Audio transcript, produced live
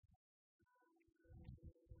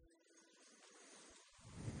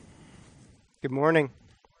Good morning.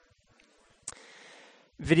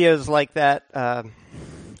 Videos like that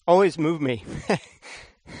always move me.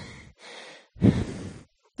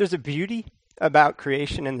 There's a beauty about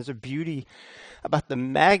creation, and there's a beauty about the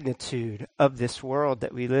magnitude of this world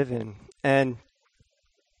that we live in. And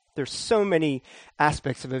there's so many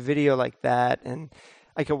aspects of a video like that, and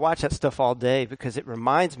I could watch that stuff all day because it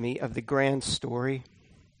reminds me of the grand story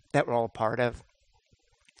that we're all a part of.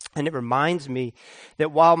 And it reminds me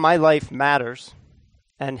that while my life matters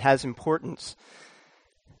and has importance,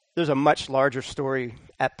 there's a much larger story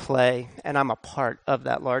at play, and I'm a part of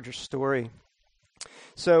that larger story.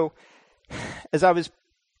 So as I was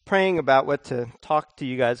praying about what to talk to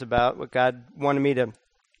you guys about, what God wanted me to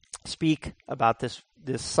speak about this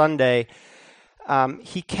Sunday,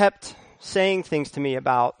 he kept saying things to me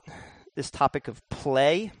about this topic of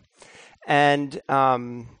play and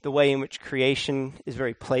the way in which creation is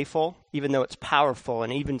very playful, even though it's powerful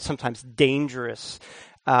and even sometimes dangerous,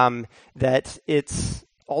 that it's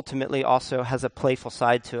ultimately also has a playful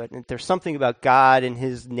side to it. And there's something about God and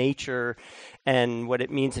his nature and what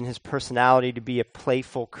it means in his personality to be a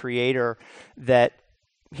playful creator that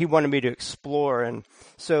he wanted me to explore. And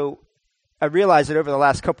so I realized that over the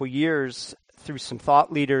last couple years, through some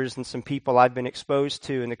thought leaders and some people I've been exposed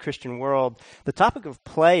to in the Christian world, the topic of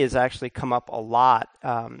play has actually come up a lot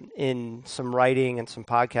in some writing and some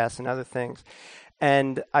podcasts and other things.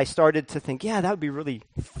 And I started to think, yeah, that would be really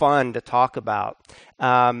fun to talk about.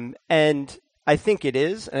 And I think it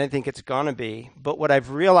is, and I think it's going to be. But what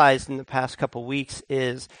I've realized in the past couple weeks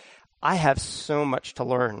is I have so much to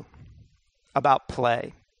learn about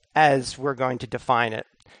play as we're going to define it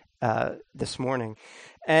this morning.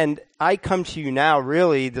 And I come to you now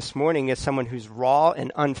really this morning as someone who's raw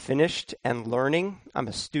and unfinished and learning. I'm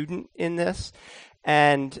a student in this.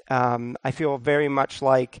 And I feel very much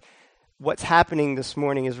like what's happening this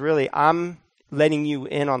morning is really I'm letting you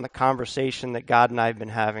in on the conversation that God and I have been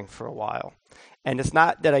having for a while. And it's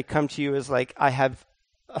not that I come to you as like I have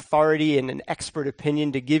authority and an expert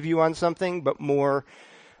opinion to give you on something, but more,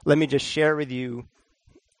 let me just share with you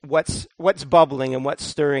what's bubbling and what's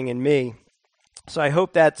stirring in me. So I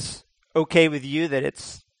hope that's okay with you, that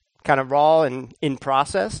it's kind of raw and in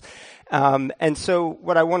process. And so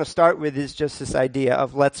what I want to start with is just this idea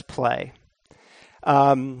of let's play.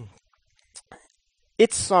 It's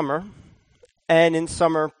summer, and in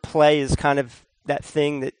summer, play is kind of that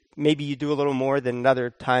thing that maybe you do a little more than other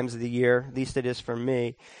times of the year, at least it is for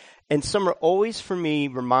me. And summer always for me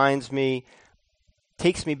reminds me,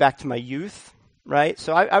 takes me back to my youth, right?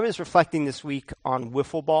 So I was reflecting this week on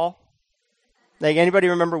wiffle ball. Like, anybody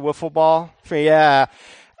remember wiffle ball? Yeah.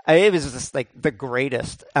 It was just like the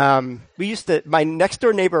greatest. My next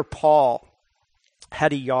door neighbor, Paul,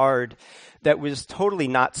 had a yard that was totally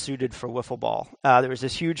not suited for wiffle ball. There was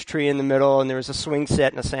this huge tree in the middle, and there was a swing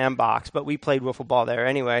set and a sandbox, but we played wiffle ball there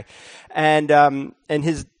anyway. And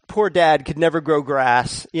his poor dad could never grow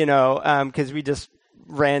grass, because we just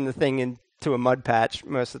ran the thing into a mud patch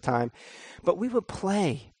most of the time. But we would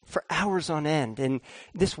play for hours on end. And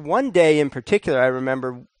this one day in particular, I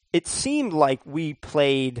remember it seemed like we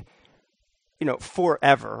played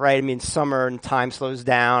forever, right? I mean, summer and time slows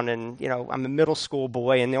down, and, I'm a middle school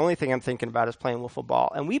boy, and the only thing I'm thinking about is playing wiffle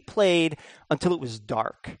ball. And we played until it was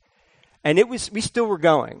dark. And we still were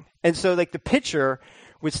going. And so, like, the pitcher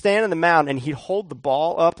would stand on the mound, and he'd hold the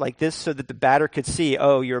ball up like this so that the batter could see,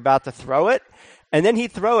 oh, you're about to throw it. And then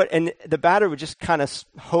he'd throw it, and the batter would just kind of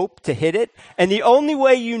hope to hit it. And the only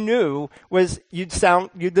way you knew was you'd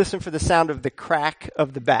listen for the sound of the crack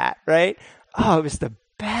of the bat, right? Oh, it was the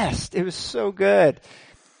best. It was so good.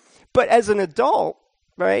 But as an adult,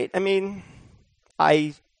 right, I mean,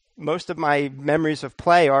 most of my memories of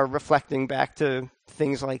play are reflecting back to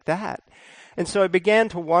things like that. And so I began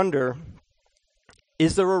to wonder,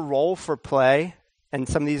 is there a role for play? And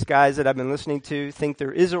some of these guys that I've been listening to think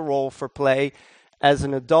there is a role for play as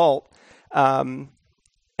an adult. And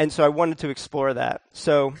so I wanted to explore that.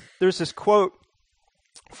 So there's this quote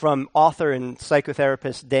from author and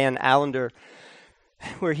psychotherapist Dan Allender,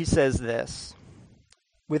 where he says this: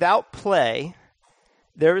 without play,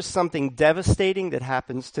 there is something devastating that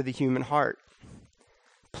happens to the human heart.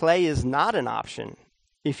 Play is not an option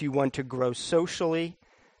if you want to grow socially,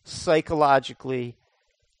 psychologically,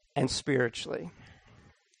 and spiritually.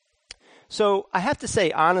 So I have to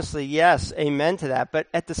say, honestly, yes, amen to that. But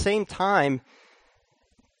at the same time,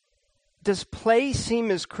 does play seem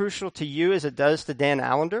as crucial to you as it does to Dan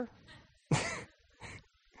Allender?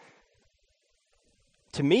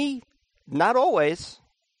 To me, not always.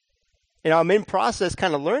 I'm in process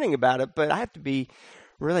kind of learning about it, but I have to be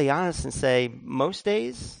really honest and say most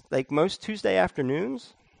days, like most Tuesday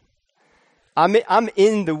afternoons, I'm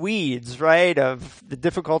in the weeds, right, of the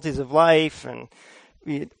difficulties of life, and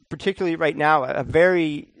particularly right now, a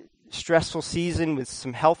very stressful season with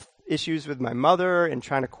some health issues with my mother and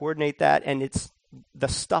trying to coordinate that, and it's the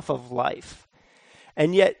stuff of life.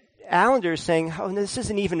 And yet Allender is saying, oh, this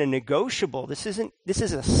isn't even a negotiable. This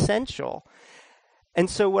is essential. And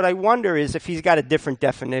so what I wonder is if he's got a different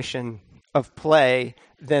definition of play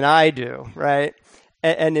than I do, right?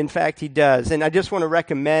 And in fact, he does. And I just want to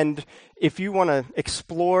recommend, if you want to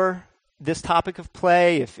explore this topic of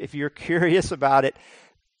play, if you're curious about it,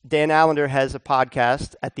 Dan Allender has a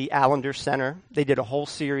podcast at the Allender Center. They did a whole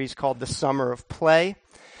series called The Summer of Play.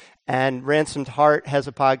 And Ransomed Heart has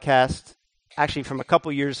a podcast, actually from a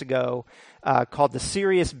couple years ago, called The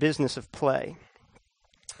Serious Business of Play.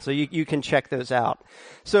 So you can check those out.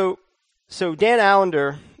 So Dan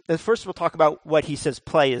Allender, first we'll talk about what he says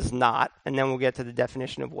play is not, and then we'll get to the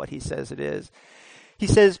definition of what he says it is. He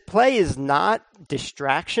says play is not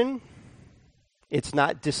distraction. It's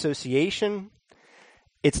not dissociation.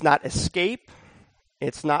 It's not escape.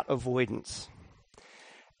 It's not avoidance.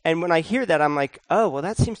 And when I hear that, I'm like, oh, well,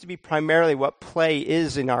 that seems to be primarily what play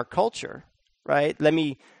is in our culture, right? Let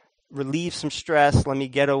me relieve some stress. Let me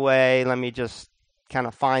get away. Let me just kind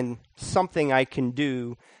of find something I can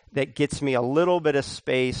do that gets me a little bit of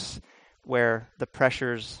space where the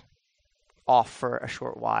pressure's off for a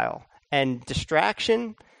short while. And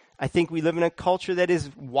distraction, I think we live in a culture that is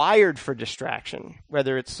wired for distraction,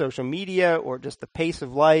 whether it's social media or just the pace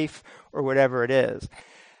of life or whatever it is.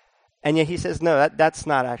 And yet he says, no, that's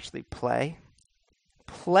not actually play.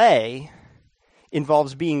 Play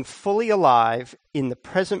involves being fully alive in the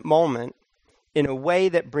present moment in a way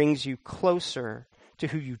that brings you closer to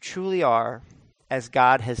who you truly are as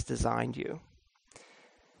God has designed you.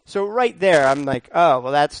 So right there, I'm like, oh,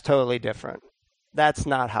 well, that's totally different. That's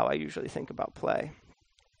not how I usually think about play.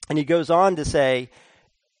 And he goes on to say,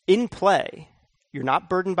 in play, you're not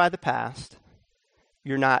burdened by the past.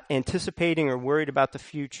 You're not anticipating or worried about the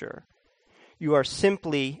future. You are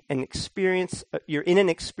simply you're in an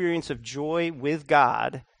experience of joy with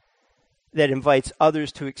God that invites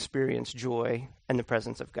others to experience joy and the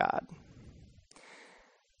presence of God.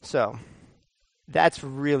 So that's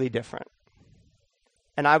really different.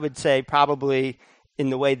 And I would say probably in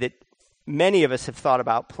the way that many of us have thought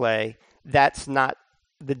about play, that's not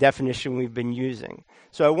the definition we've been using.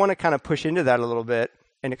 So I want to kind of push into that a little bit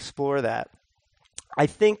and explore that. I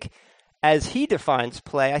think as he defines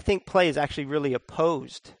play, I think play is actually really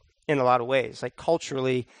opposed in a lot of ways. Like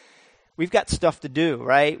culturally, we've got stuff to do,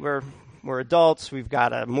 right? We're adults, we've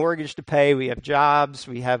got a mortgage to pay, we have jobs,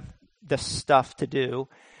 we have the stuff to do.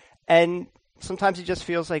 And sometimes it just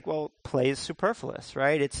feels like, well, play is superfluous,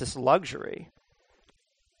 right? It's this luxury.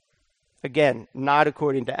 Again, not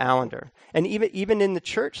according to Allender. And even in the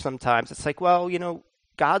church sometimes, it's like, well,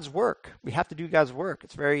 God's work. We have to do God's work.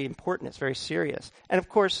 It's very important. It's very serious. And of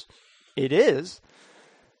course, it is.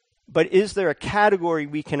 But is there a category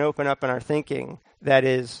we can open up in our thinking that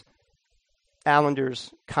is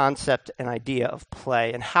Allender's concept and idea of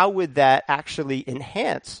play? And how would that actually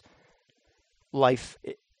enhance life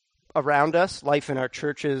around us, life in our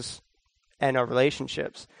churches, and our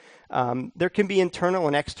relationships? There can be internal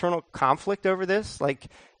and external conflict over this. Like,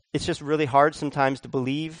 it's just really hard sometimes to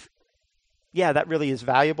believe, yeah, that really is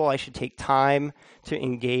valuable. I should take time to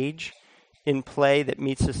engage in play that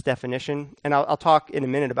meets this definition. And I'll talk in a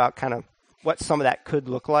minute about kind of what some of that could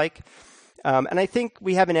look like. And I think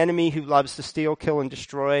we have an enemy who loves to steal, kill, and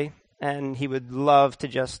destroy, and he would love to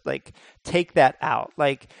just, take that out.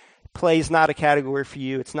 Like, play's not a category for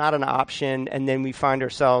you. It's not an option. And then we find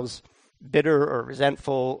ourselves bitter or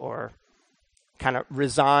resentful or kind of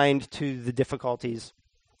resigned to the difficulties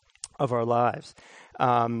of our lives.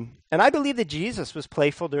 And I believe that Jesus was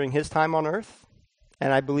playful during his time on earth.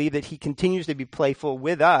 And I believe that he continues to be playful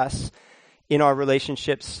with us in our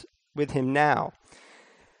relationships with him now.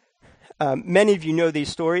 Many of you know these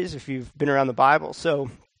stories if you've been around the Bible. So,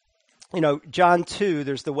 John 2,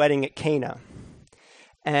 there's the wedding at Cana.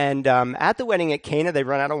 And at the wedding at Cana, they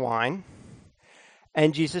run out of wine.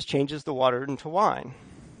 And Jesus changes the water into wine.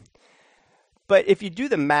 But if you do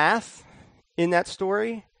the math in that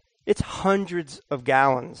story, it's hundreds of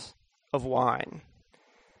gallons of wine.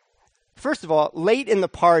 First of all, late in the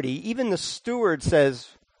party, even the steward says,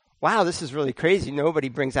 wow, this is really crazy. Nobody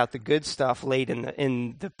brings out the good stuff late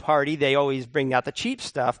in the party. They always bring out the cheap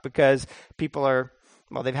stuff because people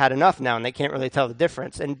they've had enough now and they can't really tell the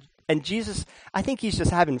difference. And Jesus, I think he's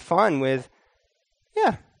just having fun with,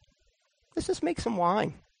 let's just make some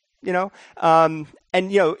wine, in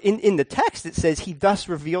the text it says he thus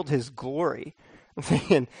revealed his glory. I'm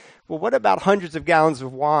thinking, well, what about hundreds of gallons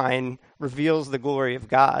of wine reveals the glory of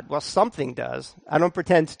God? Well, something does. I don't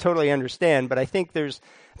pretend to totally understand, but I think there's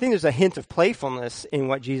a hint of playfulness in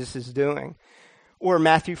what Jesus is doing. Or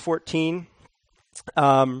Matthew 14,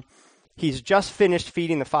 he's just finished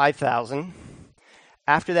feeding the 5,000.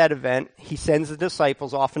 After that event, he sends the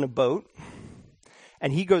disciples off in a boat,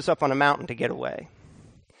 and he goes up on a mountain to get away.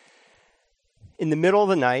 In the middle of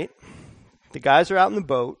the night, the guys are out in the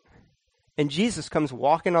boat, and Jesus comes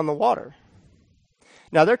walking on the water.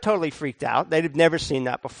 Now, they're totally freaked out. They've never seen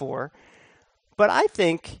that before. But I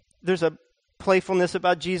think there's a playfulness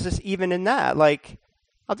about Jesus even in that. Like,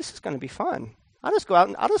 oh, this is going to be fun. I'll just go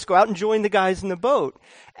out and join the guys in the boat.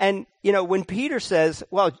 And, when Peter says,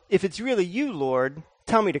 well, if it's really you, Lord,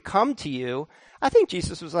 tell me to come to you, I think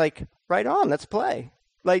Jesus was like, right on, let's play.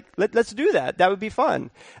 Like, let's do that. That would be fun.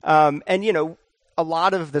 A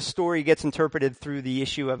lot of the story gets interpreted through the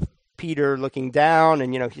issue of Peter looking down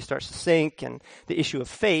and, he starts to sink, and the issue of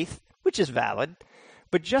faith, which is valid.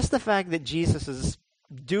 But just the fact that Jesus is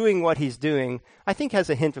doing what he's doing, I think has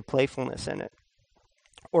a hint of playfulness in it.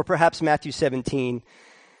 Or perhaps Matthew 17,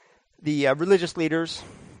 the religious leaders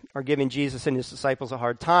are giving Jesus and his disciples a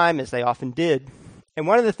hard time, as they often did. And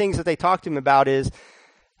one of the things that they talk to him about is,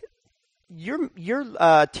 your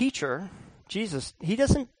teacher, Jesus, he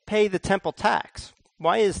doesn't pay the temple tax.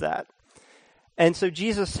 Why is that? And so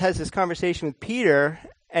Jesus has this conversation with Peter,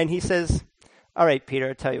 and he says, all right, Peter,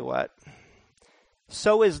 I tell you what.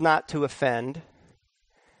 So as not to offend,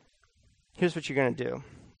 here's what you're going to do.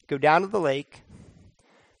 Go down to the lake,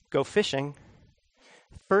 go fishing.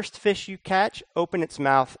 First fish you catch, open its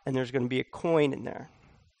mouth, and there's going to be a coin in there.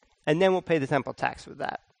 And then we'll pay the temple tax with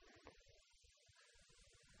that.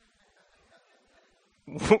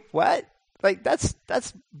 What? Like, that's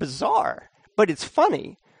bizarre, but it's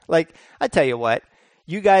funny. Like, I tell you what,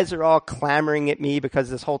 you guys are all clamoring at me because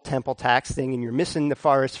of this whole temple tax thing, and you're missing the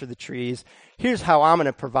forest for the trees. Here's how I'm going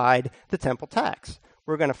to provide the temple tax.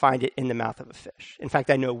 We're going to find it in the mouth of a fish. In fact,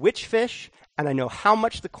 I know which fish, and I know how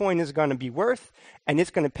much the coin is going to be worth, and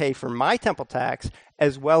it's going to pay for my temple tax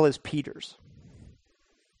as well as Peter's.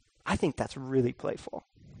 I think that's really playful.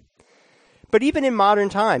 But even in modern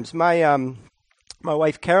times, my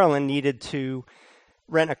wife Carolyn needed to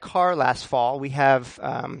rent a car last fall. We have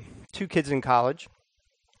 2 kids in college.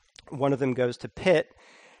 One of them goes to Pitt,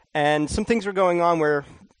 and some things were going on where,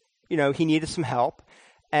 he needed some help.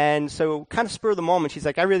 And so kind of spur of the moment, she's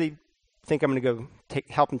like, I really think I'm going to go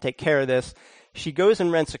help him take care of this. She goes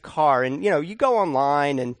and rents a car, and, you go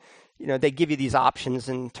online and, they give you these options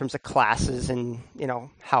in terms of classes and,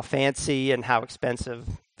 how fancy and how expensive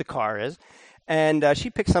the car is. And she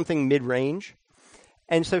picks something mid-range.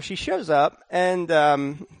 And so she shows up and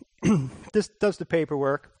this does the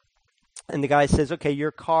paperwork. And the guy says, okay,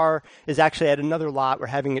 your car is actually at another lot. We're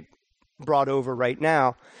having it brought over right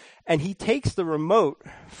now. And he takes the remote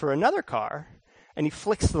for another car and he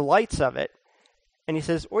flicks the lights of it. And he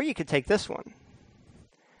says, or you could take this one.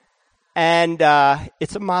 And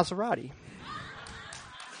it's a Maserati.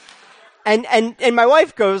 And my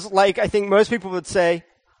wife goes, like I think most people would say,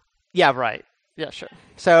 yeah, right. Yeah, sure.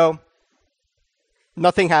 So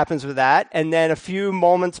nothing happens with that. And then a few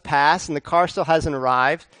moments pass and the car still hasn't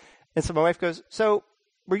arrived. And so my wife goes, so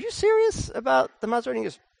were you serious about the Maserati? He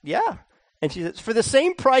goes, yeah. And she says, for the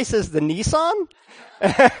same price as the Nissan?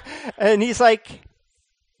 And he's like,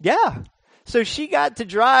 yeah. So she got to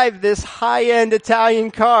drive this high-end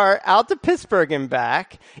Italian car out to Pittsburgh and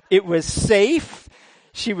back. It was safe.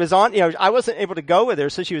 She was on, I wasn't able to go with her,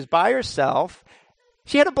 so she was by herself.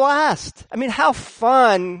 She had a blast. I mean, how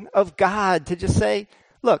fun of God to just say,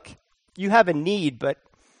 look, you have a need, but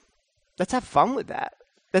let's have fun with that.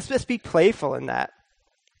 Let's just be playful in that.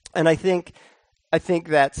 And I think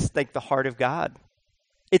that's like the heart of God.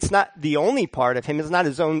 It's not the only part of him. It's not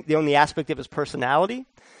the only aspect of his personality,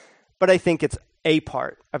 but I think it's a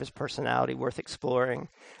part of his personality worth exploring.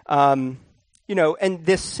 And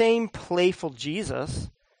this same playful Jesus,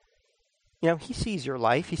 he sees your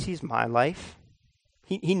life. He sees my life.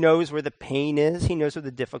 He knows where the pain is. He knows where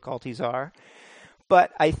the difficulties are.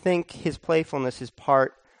 But I think his playfulness is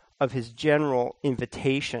part of his general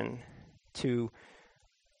invitation to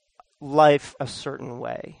life a certain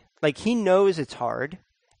way. Like, he knows it's hard,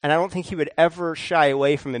 and I don't think he would ever shy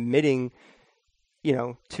away from admitting,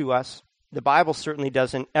 to us. The Bible certainly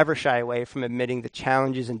doesn't ever shy away from admitting the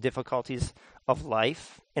challenges and difficulties of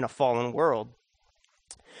life in a fallen world.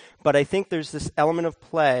 But I think there's this element of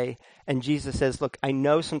play, and Jesus says, look, I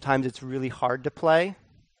know sometimes it's really hard to play,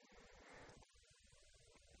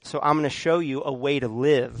 so I'm going to show you a way to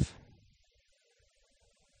live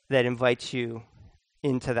that invites you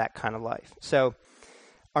into that kind of life. So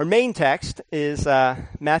our main text is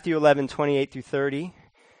Matthew 11:28-30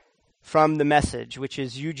 from the Message, which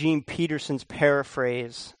is Eugene Peterson's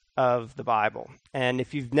paraphrase of the Bible. And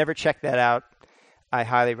if you've never checked that out, I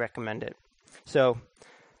highly recommend it. So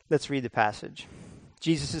let's read the passage.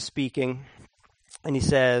 Jesus is speaking, and he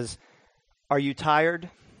says, "Are you tired,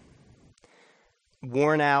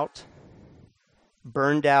 worn out,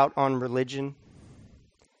 burned out on religion?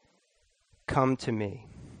 Come to me.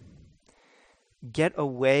 Get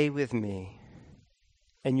away with me,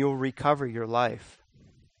 and you'll recover your life.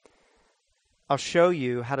 I'll show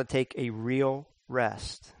you how to take a real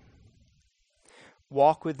rest.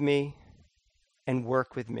 Walk with me and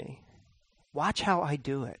work with me. Watch how I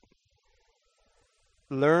do it.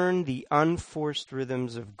 Learn the unforced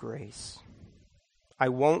rhythms of grace. I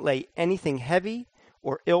won't lay anything heavy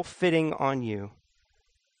or ill-fitting on you.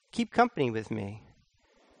 Keep company with me,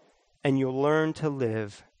 and you'll learn to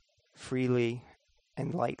live freely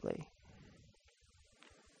and lightly."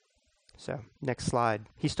 So, next slide.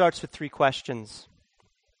 He starts with 3 questions.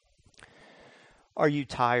 Are you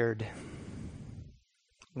tired,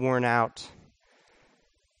 worn out,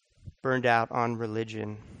 burned out on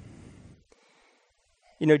religion?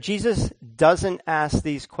 You know, Jesus doesn't ask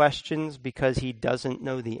these questions because he doesn't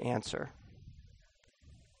know the answer,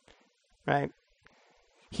 right?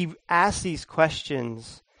 He asks these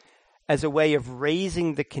questions as a way of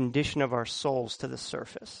raising the condition of our souls to the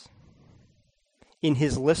surface in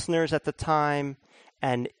his listeners at the time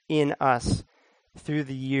and in us through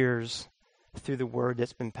the years, through the word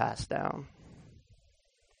that's been passed down.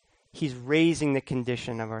 He's raising the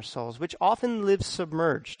condition of our souls, which often lives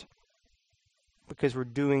submerged because we're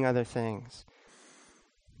doing other things.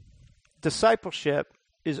 Discipleship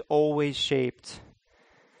is always shaped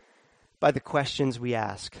by the questions we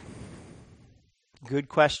ask. Good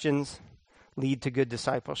questions lead to good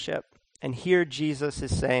discipleship. And here Jesus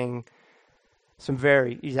is saying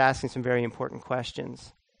he's asking some very important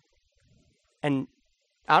questions. And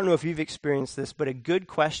I don't know if you've experienced this, but a good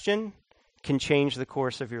question can change the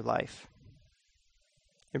course of your life.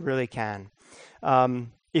 It really can.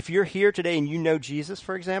 If you're here today and you know Jesus,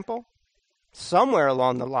 for example, somewhere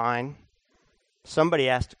along the line, somebody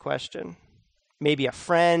asked a question. Maybe a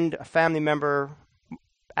friend, a family member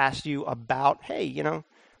asked you about, hey,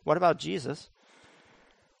 what about Jesus?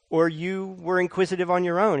 Or you were inquisitive on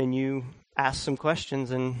your own and you asked some questions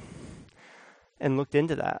and looked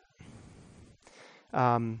into that.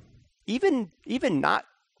 Even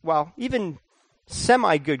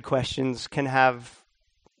semi-good questions can have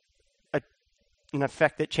an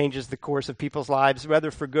effect that changes the course of people's lives,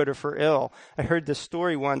 whether for good or for ill. I heard this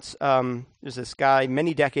story once. There's this guy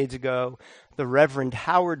many decades ago, the Reverend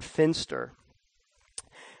Howard Finster,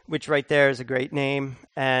 which right there is a great name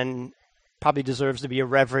and probably deserves to be a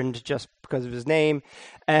reverend just because of his name.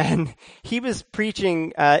 And he was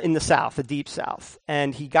preaching in the South, the Deep South.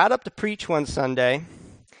 And he got up to preach one Sunday,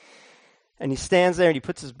 and he stands there and he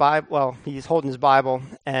puts his Bible, he's holding his Bible,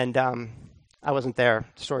 and I wasn't there.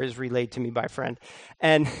 The story is relayed to me by a friend.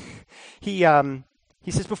 And he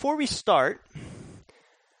says, before we start,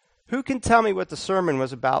 who can tell me what the sermon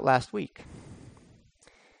was about last week?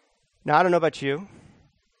 Now, I don't know about you,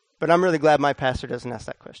 but I'm really glad my pastor doesn't ask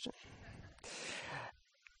that question.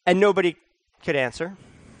 And nobody could answer.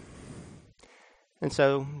 And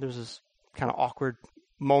so there's this kind of awkward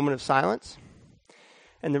moment of silence.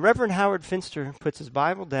 And the Reverend Howard Finster puts his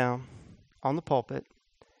Bible down on the pulpit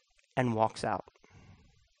and walks out,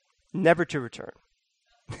 never to return.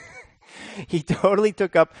 He totally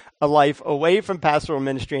took up a life away from pastoral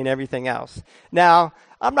ministry and everything else. Now,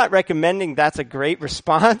 I'm not recommending that's a great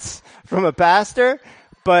response from a pastor,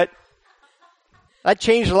 but that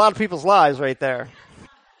changed a lot of people's lives right there.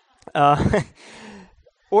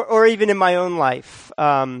 Or even in my own life.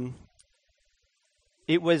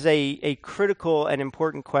 It was a critical and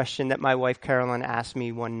important question that my wife Carolyn asked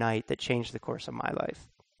me one night that changed the course of my life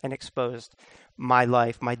and exposed my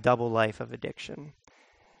life, my double life of addiction.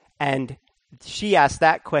 And she asked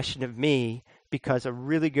that question of me because a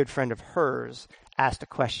really good friend of hers asked a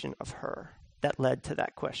question of her that led to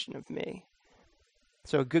that question of me.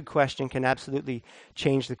 So a good question can absolutely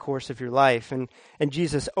change the course of your life. And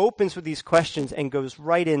Jesus opens with these questions and goes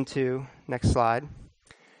right into, next slide,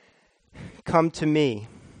 come to me,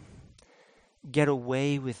 get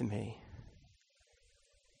away with me,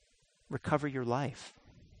 recover your life.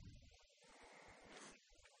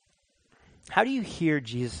 How do you hear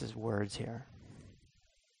Jesus' words here?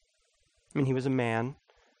 I mean, he was a man.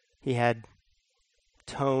 He had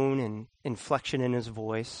tone and inflection in his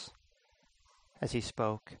voice as he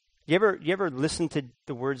spoke. You ever listen to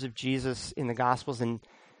the words of Jesus in the Gospels and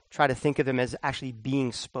try to think of them as actually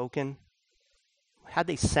being spoken? How'd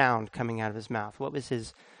they sound coming out of his mouth? What was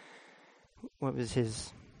his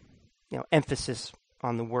emphasis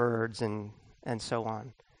on the words and so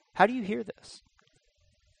on? How do you hear this?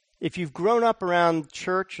 If you've grown up around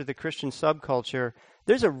church or the Christian subculture,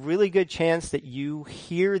 there's a really good chance that you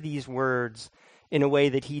hear these words in a way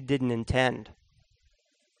that he didn't intend.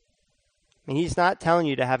 I mean, he's not telling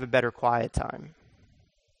you to have a better quiet time.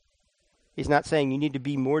 He's not saying you need to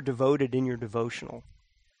be more devoted in your devotional.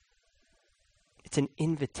 It's an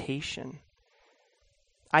invitation.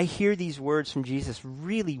 I hear these words from Jesus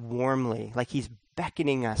really warmly, like he's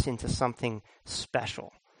beckoning us into something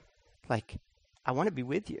special. Like, I want to be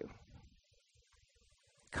with you.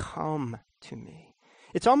 Come to me.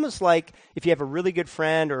 It's almost like if you have a really good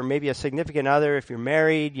friend or maybe a significant other, if you're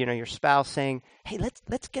married, your spouse saying, hey,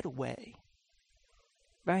 let's get away.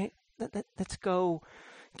 Right? Let's go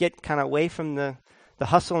get kind of away from the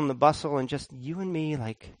hustle and the bustle and just you and me,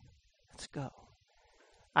 like, let's go.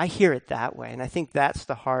 I hear it that way, and I think that's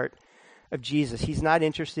the heart of Jesus. He's not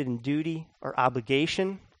interested in duty or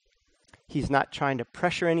obligation. He's not trying to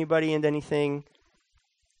pressure anybody into anything.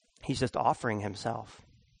 He's just offering himself.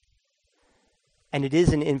 And it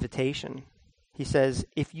is an invitation. He says,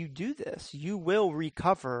 if you do this, you will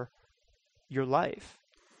recover your life.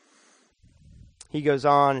 He goes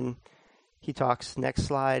on and he talks, next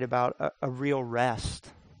slide, about a real rest,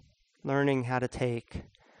 learning how to take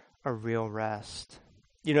a real rest.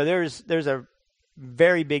 There's a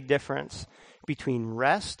very big difference between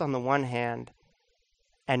rest on the one hand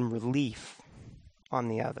and relief on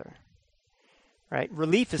the other, right?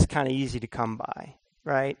 Relief is kind of easy to come by,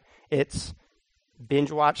 right? It's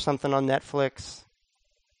binge watch something on Netflix,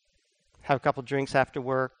 have a couple drinks after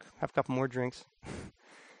work, have a couple more drinks,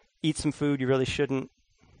 eat some food you really shouldn't,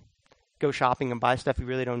 go shopping and buy stuff you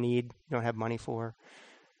really don't need, you don't have money for.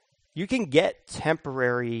 You can get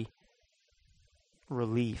temporary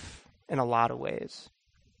relief in a lot of ways,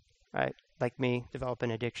 right? Like me, develop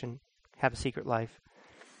an addiction, have a secret life.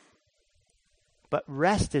 But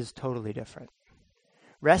rest is totally different.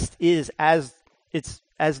 Rest is, as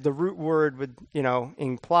the root word would,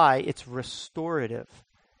 imply, it's restorative.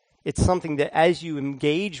 It's something that as you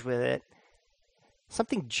engage with it,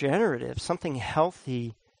 something generative, something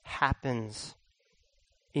healthy happens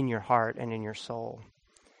in your heart and in your soul.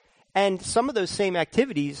 And some of those same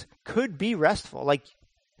activities could be restful, like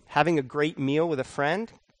having a great meal with a friend,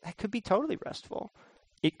 that could be totally restful.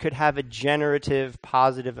 It could have a generative,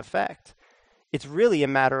 positive effect. It's really a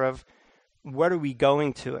matter of what are we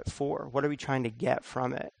going to it for? What are we trying to get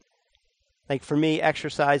from it? Like for me,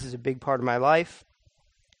 exercise is a big part of my life.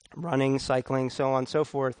 Running, cycling, so on and so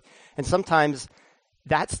forth. And sometimes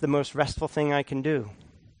that's the most restful thing I can do.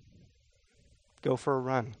 Go for a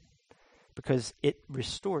run. Because it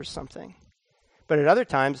restores something. But at other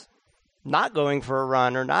times, not going for a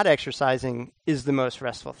run or not exercising is the most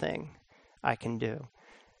restful thing I can do.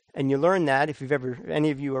 And you learn that if any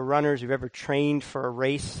of you are runners, you've ever trained for a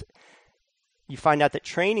race, you find out that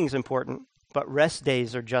training is important, but rest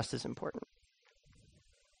days are just as important.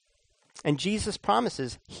 And Jesus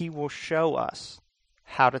promises he will show us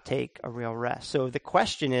how to take a real rest. So the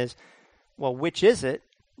question is, well, which is it,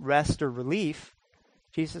 rest or relief?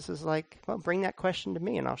 Jesus is like, well, bring that question to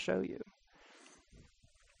me and I'll show you.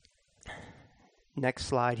 Next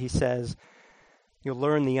slide, he says, you'll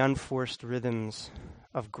learn the unforced rhythms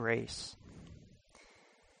of grace.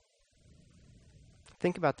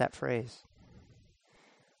 Think about that phrase.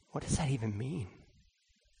 What does that even mean?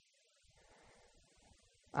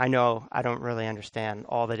 I know I don't really understand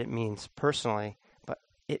all that it means personally, but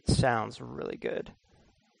it sounds really good.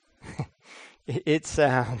 It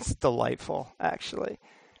sounds delightful, actually.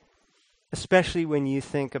 Especially when you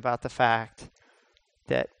think about the fact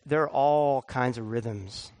that there are all kinds of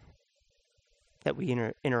rhythms that we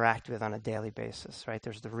interact with on a daily basis, right?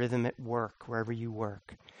 There's the rhythm at work, wherever you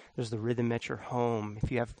work. There's the rhythm at your home.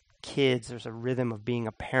 If you have kids, there's a rhythm of being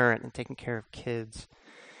a parent and taking care of kids.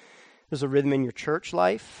 There's a rhythm in your church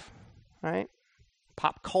life, right?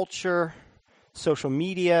 Pop culture, social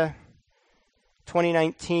media,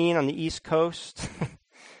 2019 on the East Coast.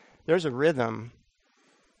 There's a rhythm.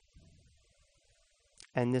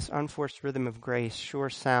 And this unforced rhythm of grace sure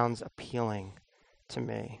sounds appealing to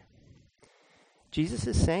me. Jesus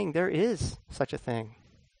is saying there is such a thing.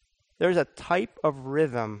 There's a type of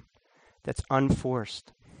rhythm that's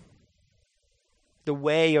unforced. The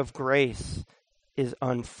way of grace is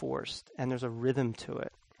unforced, and there's a rhythm to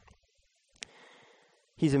it.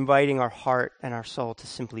 He's inviting our heart and our soul to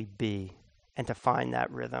simply be and to find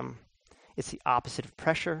that rhythm. It's the opposite of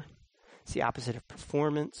pressure. It's the opposite of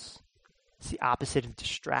performance. It's the opposite of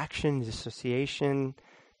distraction, dissociation,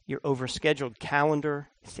 your overscheduled calendar.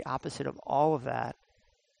 It's the opposite of all of that.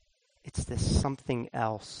 It's this something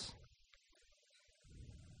else.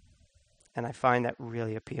 And I find that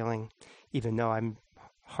really appealing, even though I'm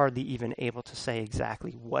hardly even able to say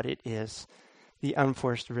exactly what it is. The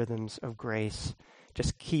unforced rhythms of grace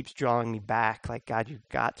just keeps drawing me back, like, God, you've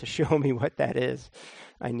got to show me what that is.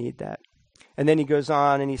 I need that. And then he goes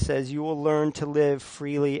on and he says, you will learn to live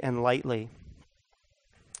freely and lightly.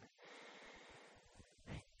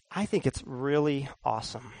 I think it's really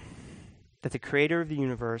awesome that the creator of the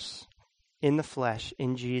universe, in the flesh,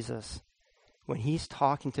 in Jesus, when he's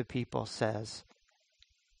talking to people, says,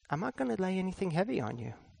 I'm not going to lay anything heavy on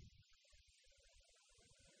you.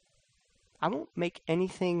 I won't make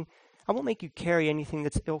you carry anything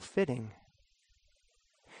that's ill-fitting.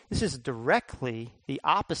 This is directly the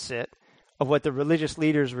opposite of what the religious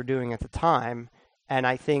leaders were doing at the time. And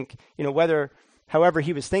I think, however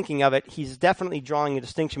he was thinking of it, he's definitely drawing a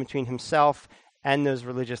distinction between himself and those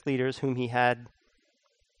religious leaders whom he had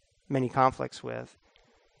many conflicts with.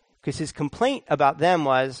 Because his complaint about them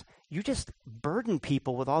was, you just burden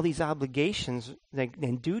people with all these obligations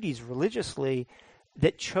and duties religiously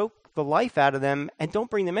that choke the life out of them and don't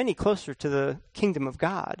bring them any closer to the kingdom of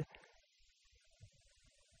God.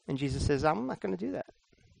 And Jesus says, I'm not going to do that.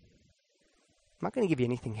 I'm not going to give you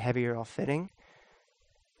anything heavy or ill-fitting.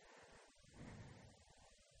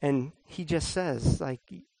 And he just says,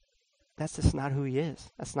 that's just not who he is.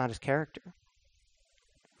 That's not his character.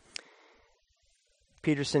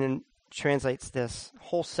 Peterson translates this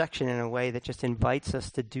whole section in a way that just invites us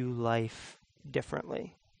to do life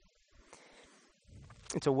differently.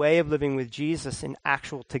 It's a way of living with Jesus in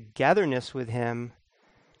actual togetherness with him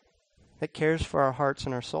that cares for our hearts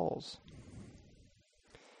and our souls.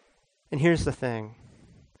 And here's the thing.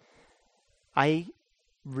 I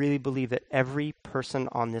really believe that every person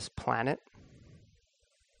on this planet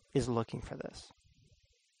is looking for this.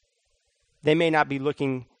 They may not be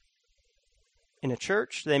looking in a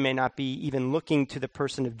church. They may not be even looking to the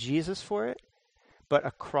person of Jesus for it. But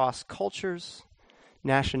across cultures,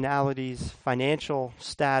 nationalities, financial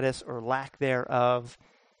status or lack thereof,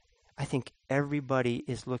 I think everybody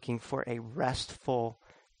is looking for a restful,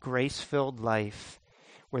 grace-filled life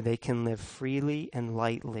where they can live freely and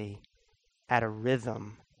lightly at a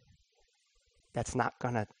rhythm that's not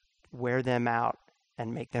going to wear them out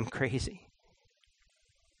and make them crazy.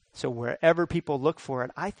 So wherever people look for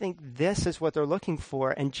it, I think this is what they're looking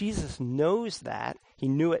for, and Jesus knows that. He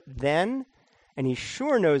knew it then, and he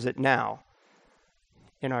sure knows it now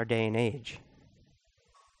in our day and age.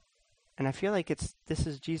 And I feel like this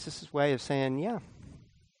is Jesus' way of saying, yeah,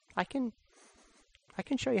 I can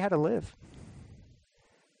show you how to live.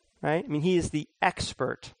 Right? I mean, he is the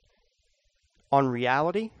expert on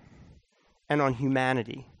reality and on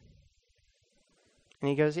humanity. And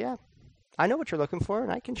he goes, yeah, I know what you're looking for,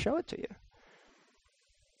 and I can show it to you.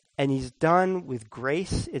 And he's done with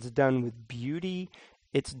grace. It's done with beauty.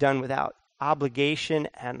 It's done without obligation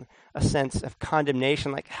and a sense of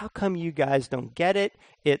condemnation. Like, how come you guys don't get it?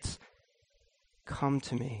 It's, come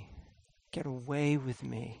to me. Get away with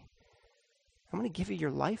me. I'm going to give you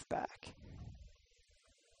your life back.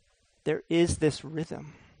 There is this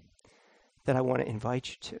rhythm that I want to invite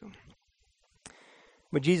you to.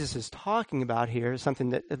 What Jesus is talking about here is something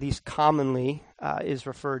that at least commonly is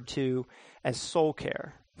referred to as soul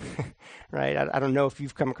care, right? I don't know if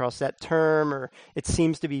you've come across that term, or it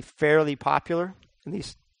seems to be fairly popular. At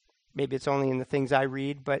least maybe it's only in the things I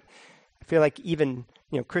read, but I feel like even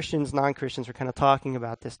Christians, non-Christians are kind of talking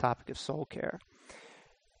about this topic of soul care.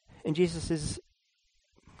 And Jesus is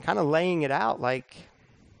kind of laying it out like,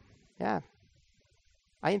 yeah,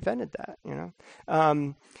 I invented that,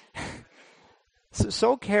 So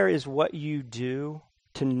soul care is what you do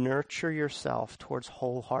to nurture yourself towards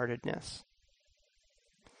wholeheartedness.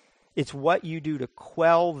 It's what you do to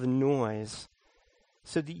quell the noise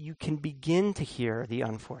so that you can begin to hear the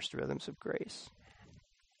unforced rhythms of grace.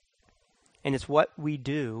 And it's what we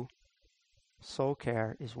do, soul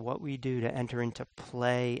care is what we do to enter into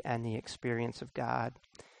play and the experience of God.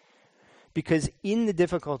 Because in the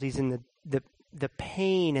difficulties, in the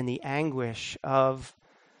pain and the anguish of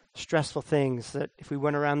stressful things that if we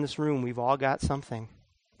went around this room, we've all got something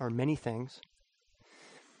or many things.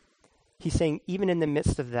 He's saying even in the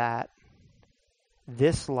midst of that,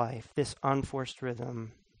 this life, this unforced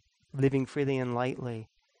rhythm, living freely and lightly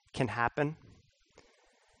can happen.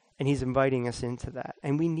 And he's inviting us into that.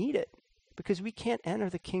 And we need it because we can't enter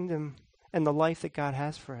the kingdom and the life that God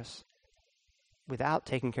has for us without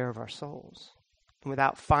taking care of our souls and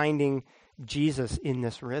without finding Jesus in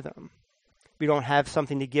this rhythm. We don't have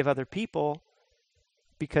something to give other people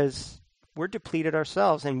because we're depleted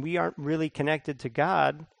ourselves and we aren't really connected to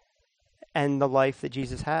God and the life that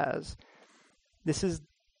Jesus has. This is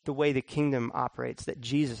the way the kingdom operates that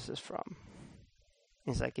Jesus is from.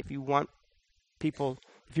 He's like, if you want people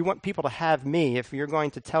to have me, if you're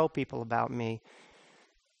going to tell people about me,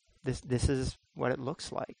 this is what it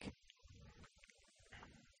looks like.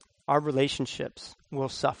 Our relationships will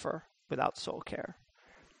suffer without soul care.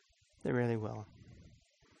 They really will.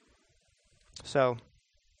 So,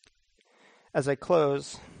 as I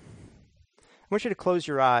close, I want you to close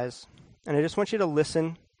your eyes, and I just want you to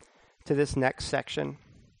listen to this next section.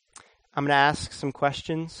 I'm going to ask some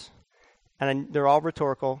questions, and they're all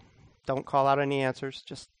rhetorical. Don't call out any answers.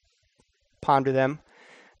 Just ponder them.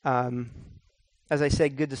 As I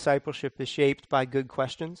said, good discipleship is shaped by good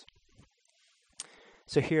questions.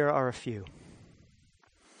 So here are a few.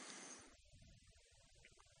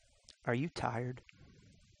 Are you tired?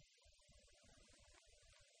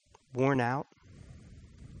 Worn out?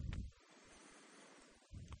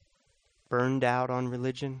 Burned out on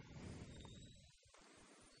religion?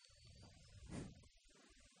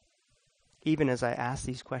 Even as I ask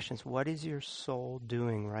these questions, what is your soul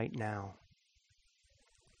doing right now?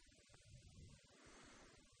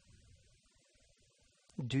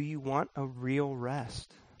 Do you want a real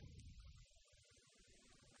rest?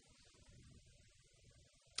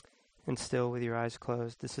 And still with your eyes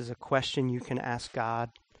closed, this is a question you can ask God,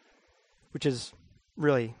 which is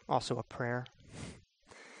really also a prayer.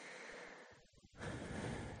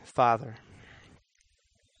 Father,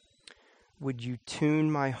 would you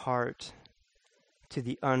tune my heart to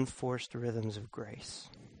the unforced rhythms of grace?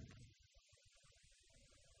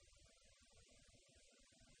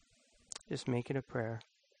 Just make it a prayer.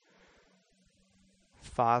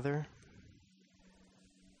 Father,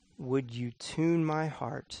 would you tune my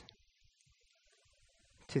heart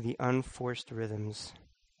to the unforced rhythms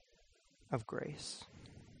of grace?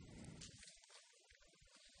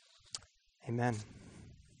 Amen.